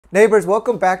Neighbors,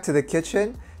 welcome back to the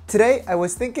kitchen. Today I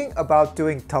was thinking about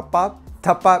doing tteopbap.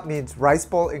 Tteopbap means rice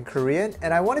bowl in Korean,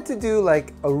 and I wanted to do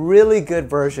like a really good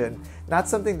version. Not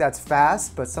something that's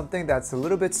fast, but something that's a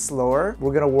little bit slower.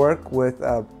 We're gonna work with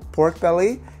pork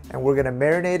belly, and we're gonna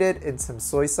marinate it in some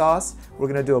soy sauce. We're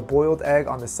gonna do a boiled egg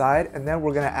on the side, and then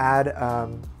we're gonna add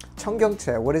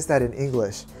청경채. What is that in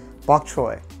English?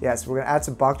 Bok-choy. Yes, we're gonna add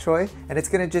some bok-choy, and it's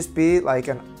gonna just be like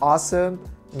an awesome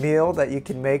meal that you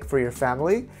can make for your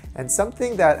family, and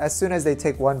something that as soon as they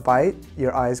take one bite,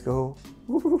 your eyes go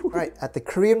right. At the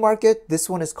Korean market, this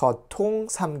one is called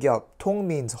통삼겹. 통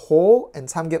means whole and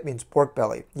samgyeop means pork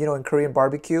belly. You know, in Korean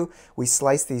barbecue, we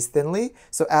slice these thinly,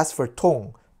 so ask for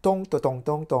tong. Tong, to tong,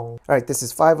 tong, tong. All right, this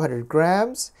is 500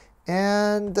 grams,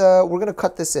 and we're gonna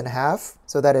cut this in half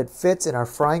so that it fits in our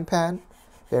frying pan.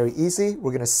 Very easy.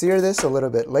 We're gonna sear this a little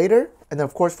bit later. And then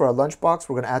of course for our lunchbox,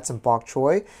 we're gonna add some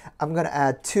bok-choy. I'm gonna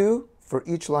add 2 for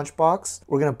each lunchbox.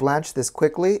 We're gonna blanch this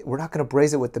quickly. We're not gonna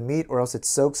braise it with the meat or else it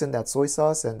soaks in that soy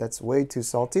sauce and that's way too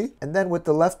salty. And then with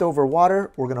the leftover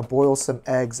water, we're gonna boil some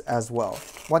eggs as well.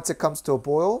 Once it comes to a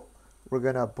boil, we're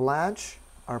gonna blanch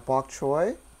our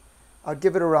bok-choy. I'll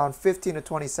give it around 15 to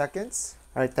 20 seconds.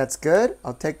 All right, that's good.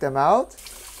 I'll take them out.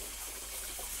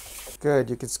 Good,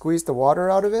 you can squeeze the water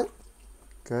out of it.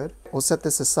 Good. We'll set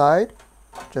this aside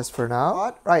just for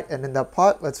now. Right, and in that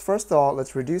pot,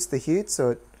 let's reduce the heat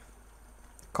so it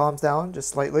calms down just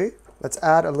slightly. Let's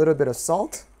add a little bit of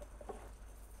salt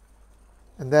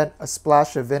and then a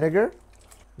splash of vinegar.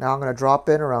 Now I'm going to drop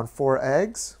in around 4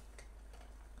 eggs.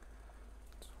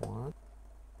 1,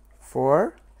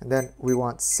 4, and then we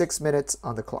want 6 minutes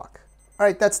on the clock. All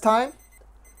right, that's time.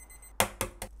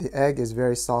 The egg is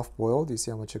very soft boiled. You see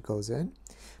how much it goes in.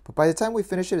 But by the time we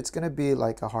finish it, it's going to be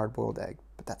like a hard-boiled egg,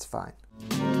 but that's fine.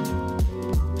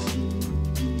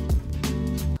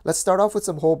 Let's start off with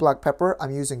some whole black pepper.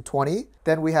 I'm using 20.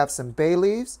 Then we have some bay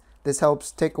leaves. This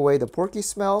helps take away the porky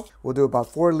smell. We'll do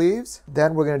about 4 leaves.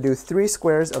 Then we're going to do 3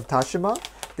 squares of dashima.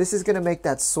 This is going to make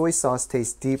that soy sauce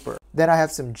taste deeper. Then I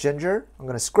have some ginger. I'm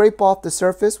going to scrape off the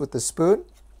surface with the spoon.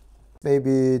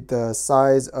 Maybe the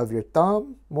size of your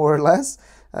thumb, more or less.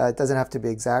 It doesn't have to be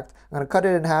exact. I'm going to cut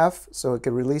it in half so it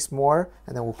can release more,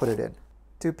 and then we'll put it in.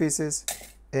 2 pieces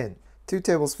in. 2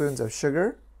 tablespoons of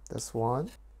sugar. That's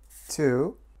 1,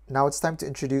 2. Now it's time to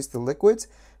introduce the liquids.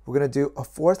 We're going to do a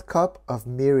 1/4 cup of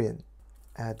mirin.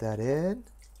 Add that in.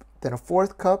 Then a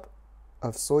 1/4 cup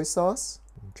of soy sauce.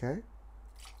 Okay.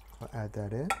 We'll add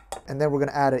that in. And then we're going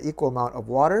to add an equal amount of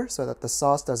water so that the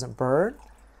sauce doesn't burn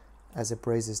as it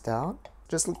braises down.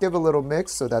 Just give a little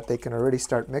mix so that they can already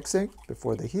start mixing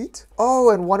before the heat. Oh,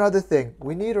 and one other thing.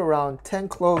 We need around 10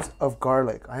 cloves of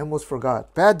garlic. I almost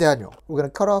forgot. Bad Daniel. We're going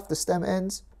to cut off the stem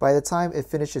ends. By the time it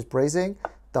finishes braising,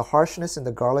 the harshness in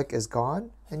the garlic is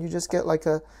gone, and you just get like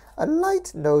a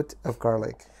light note of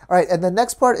garlic. All right, and the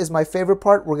next part is my favorite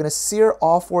part. We're going to sear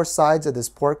all 4 sides of this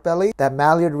pork belly. That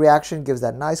Maillard reaction gives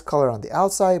that nice color on the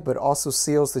outside, but also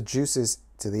seals the juices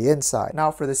to the inside.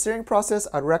 Now for the searing process,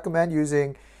 I'd recommend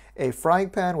using a frying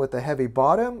pan with a heavy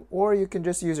bottom, or you can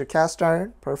just use your cast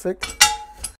iron. Perfect.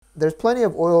 There's plenty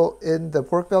of oil in the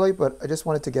pork belly, but I just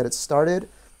wanted to get it started.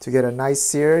 To get a nice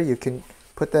sear, you can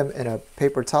put them in a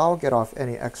paper towel, get off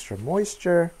any extra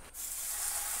moisture.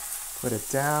 Put it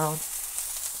down.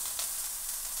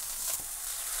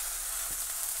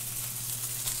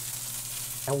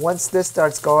 And once this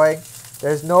starts going,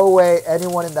 there's no way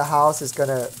anyone in the house is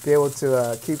gonna be able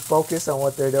to keep focus on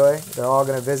what they're doing. They're all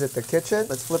gonna visit the kitchen.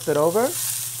 Let's flip it over.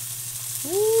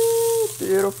 Ooh,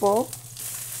 beautiful.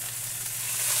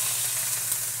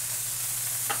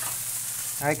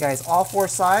 All right, guys, all 4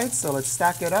 sides, so let's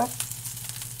stack it up.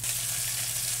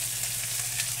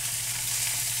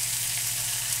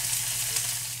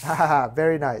 Haha,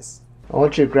 very nice. I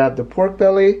want you to grab the pork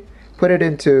belly, put it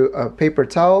into a paper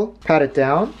towel, pat it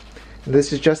down.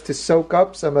 This is just to soak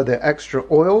up some of the extra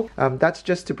oil. That's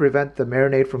just to prevent the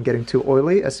marinade from getting too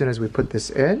oily as soon as we put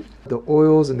this in. The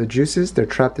oils and the juices, they're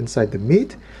trapped inside the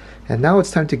meat. And now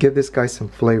it's time to give this guy some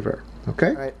flavor, okay?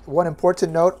 All right, one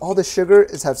important note, all the sugar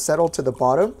have settled to the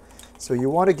bottom. So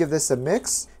you want to give this a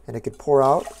mix, and it could pour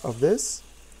out of this.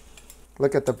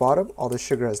 Look at the bottom, all the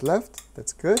sugar has left.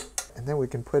 That's good. And then we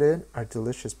can put in our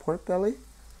delicious pork belly.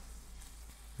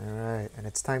 All right, and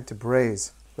it's time to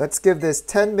braise. Let's give this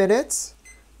 10 minutes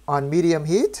on medium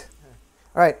heat.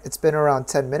 All right, it's been around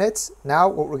 10 minutes. Now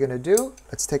what we're gonna do,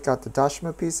 let's take out the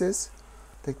dashima pieces.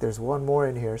 I think there's one more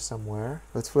in here somewhere.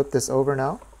 Let's flip this over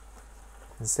now.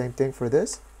 And same thing for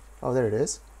this. Oh, there it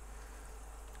is.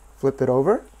 Flip it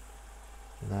over.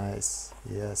 Nice,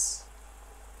 yes.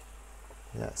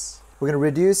 Yes. We're going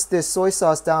to reduce this soy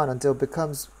sauce down until it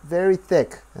becomes very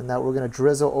thick, and that we're going to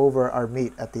drizzle over our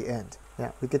meat at the end.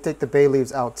 Yeah, we could take the bay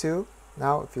leaves out too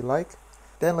now if you like.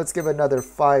 Then let's give another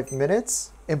 5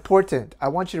 minutes. Important, I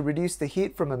want you to reduce the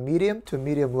heat from a medium to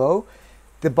medium low.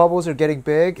 The bubbles are getting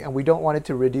big and we don't want it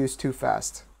to reduce too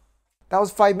fast. That was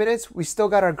 5 minutes. We still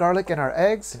got our garlic and our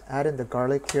eggs. Add in the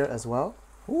garlic here as well.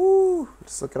 Ooh,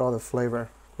 just look at all the flavor.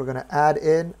 We're gonna add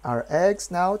in our eggs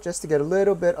now just to get a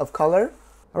little bit of color.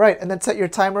 All right, and then set your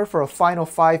timer for a final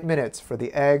 5 minutes for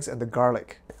the eggs and the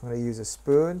garlic. I'm gonna use a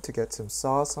spoon to get some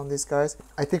sauce on these guys.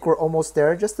 I think we're almost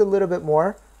there, just a little bit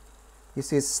more. You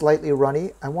see it's slightly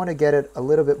runny. I wanna get it a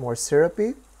little bit more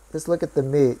syrupy. Just look at the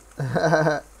meat.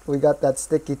 We got that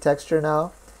sticky texture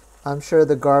now. I'm sure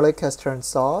the garlic has turned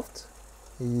soft.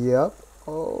 Yep.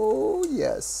 Oh,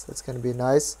 yes. That's going to be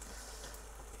nice.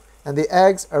 And the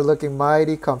eggs are looking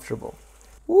mighty comfortable.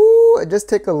 Woo! And just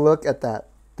take a look at that.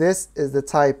 This is the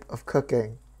type of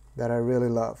cooking that I really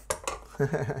love.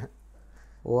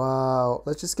 Wow.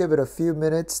 Let's just give it a few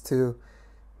minutes to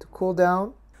cool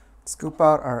down. Scoop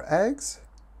out our eggs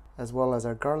as well as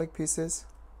our garlic pieces.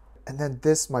 And then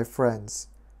this, my friends,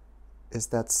 is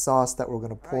that sauce that we're going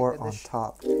to pour on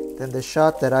top. Then the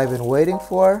shot that I've been waiting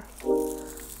for.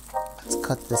 Let's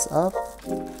cut this up.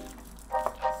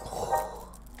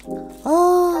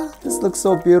 Ah, this looks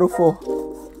so beautiful.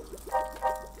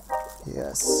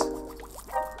 Yes.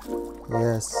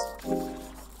 Yes.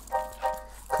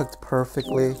 Cooked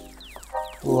perfectly.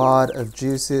 A lot of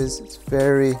juices. It's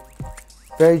very,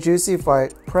 very juicy. If I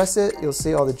press it, you'll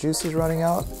see all the juices running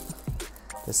out.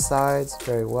 The sides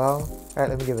very well. All right,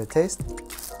 let me give it a taste.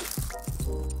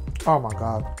 Oh my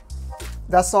God.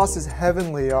 That sauce is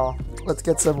heavenly, y'all. Let's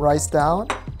get some rice down.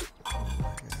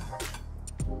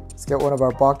 Let's get one of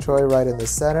our bok-choy right in the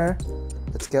center.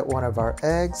 Let's get one of our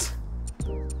eggs.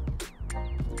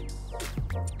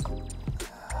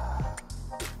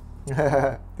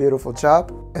 Beautiful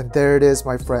chop. And there it is,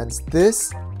 my friends.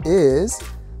 This is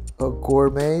a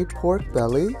gourmet pork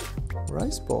belly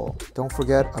rice bowl. Don't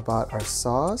forget about our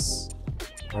sauce.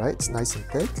 All right, it's nice and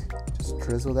thick. Just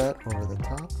drizzle that over the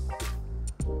top.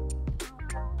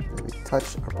 Maybe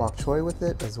touch our bok choy with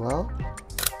it as well.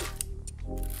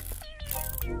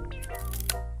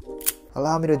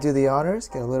 Allow me to do the honors.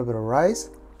 Get a little bit of rice.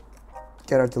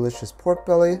 Get our delicious pork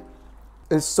belly.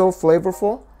 It's so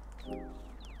flavorful.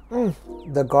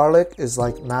 The garlic is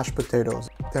like mashed potatoes.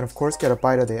 Then of course get a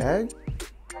bite of the egg.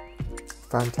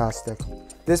 Fantastic.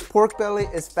 This pork belly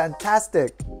is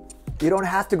fantastic. You don't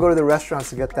have to go to the restaurants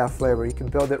to get that flavor. You can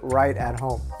build it right at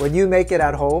home. When you make it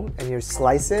at home and you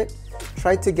slice it,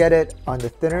 try to get it on the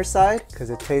thinner side because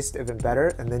it tastes even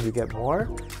better and then you get more.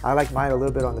 I like mine a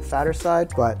little bit on the fatter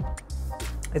side, but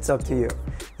it's up to you.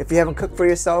 If you haven't cooked for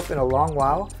yourself in a long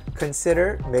while,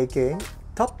 consider making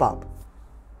tteokbap,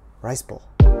 rice bowl.